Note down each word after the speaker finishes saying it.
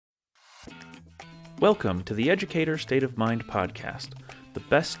Welcome to the Educator State of Mind podcast, the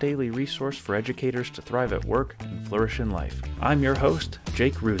best daily resource for educators to thrive at work and flourish in life. I'm your host,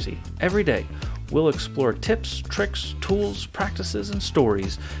 Jake Ruzzi. Every day, we'll explore tips, tricks, tools, practices, and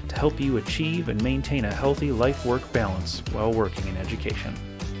stories to help you achieve and maintain a healthy life-work balance while working in education.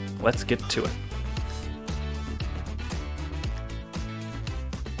 Let's get to it.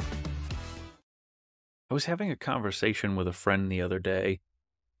 I was having a conversation with a friend the other day,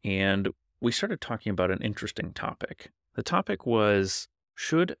 and we started talking about an interesting topic. The topic was,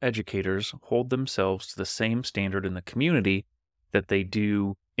 should educators hold themselves to the same standard in the community that they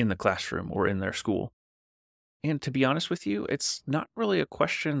do in the classroom or in their school? And to be honest with you, it's not really a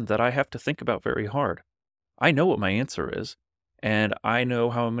question that I have to think about very hard. I know what my answer is, and I know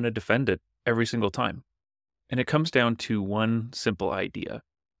how I'm going to defend it every single time. And it comes down to one simple idea.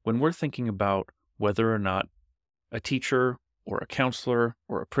 When we're thinking about whether or not a teacher or a counselor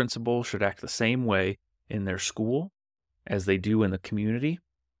or a principal should act the same way in their school as they do in the community,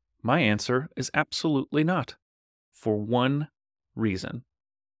 my answer is absolutely not. For one reason.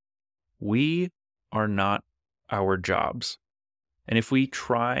 We are not our jobs. And if we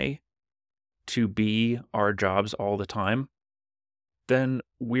try to be our jobs all the time, then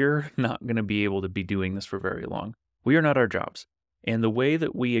we're not going to be able to be doing this for very long. We are not our jobs. And the way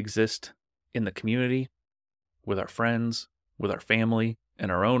that we exist in the community, with our friends, with our family,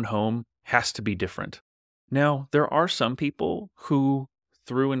 and our own home has to be different. Now, there are some people who,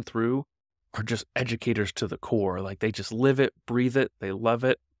 through and through, are just educators to the core. Like they just live it, breathe it, they love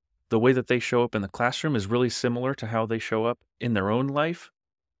it. The way that they show up in the classroom is really similar to how they show up in their own life.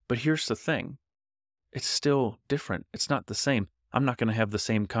 But here's the thing. It's still different. It's not the same. I'm not going to have the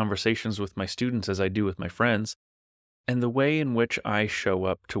same conversations with my students as I do with my friends. And the way in which I show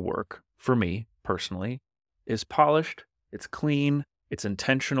up to work, for me personally, is polished. It's clean, it's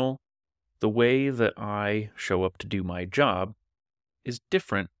intentional. The way that I show up to do my job is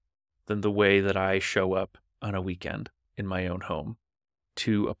different than the way that I show up on a weekend in my own home,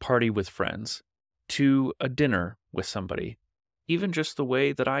 to a party with friends, to a dinner with somebody. Even just the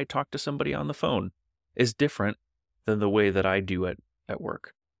way that I talk to somebody on the phone is different than the way that I do it at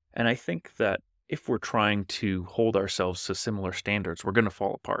work. And I think that if we're trying to hold ourselves to similar standards, we're going to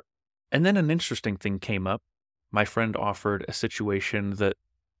fall apart. And then an interesting thing came up. My friend offered a situation that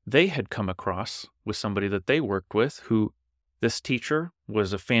they had come across with somebody that they worked with, who this teacher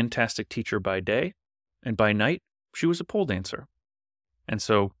was a fantastic teacher by day, and by night, she was a pole dancer. And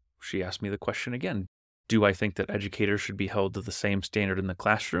so she asked me the question again, do I think that educators should be held to the same standard in the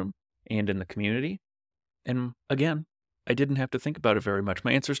classroom and in the community? And again, I didn't have to think about it very much.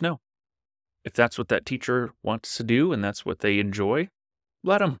 My answer is no. If that's what that teacher wants to do and that's what they enjoy,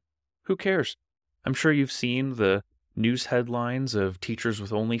 let them. Who cares? I'm sure you've seen the news headlines of teachers with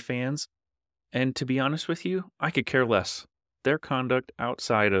OnlyFans, and to be honest with you, I could care less. Their conduct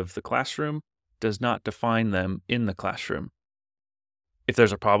outside of the classroom does not define them in the classroom. If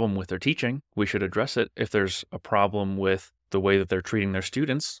there's a problem with their teaching, we should address it. If there's a problem with the way that they're treating their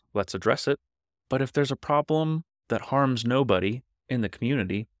students, let's address it. But if there's a problem that harms nobody in the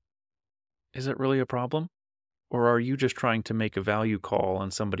community, is it really a problem? Or are you just trying to make a value call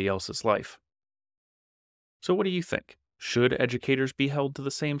on somebody else's life? So what do you think? Should educators be held to the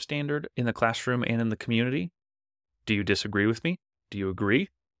same standard in the classroom and in the community? Do you disagree with me? Do you agree?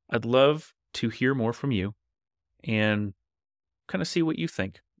 I'd love to hear more from you and kind of see what you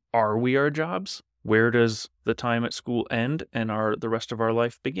think. Are we our jobs? Where does the time at school end and the rest of our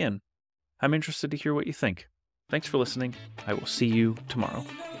life begin? I'm interested to hear what you think. Thanks for listening. I will see you tomorrow.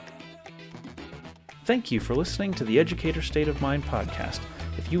 Thank you for listening to the Educator State of Mind podcast.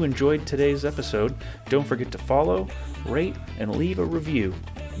 If you enjoyed today's episode, don't forget to follow, rate, and leave a review.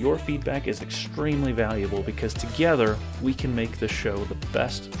 Your feedback is extremely valuable because together we can make this show the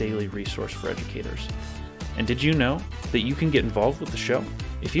best daily resource for educators. And did you know that you can get involved with the show?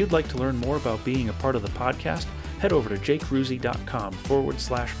 If you'd like to learn more about being a part of the podcast, head over to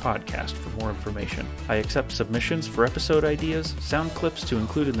jakeruzzi.com/podcast for more information. I accept submissions for episode ideas, sound clips to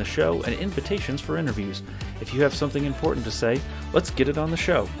include in the show, and invitations for interviews. If you have something important to say, let's get it on the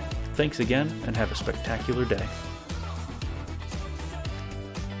show. Thanks again, and have a spectacular day.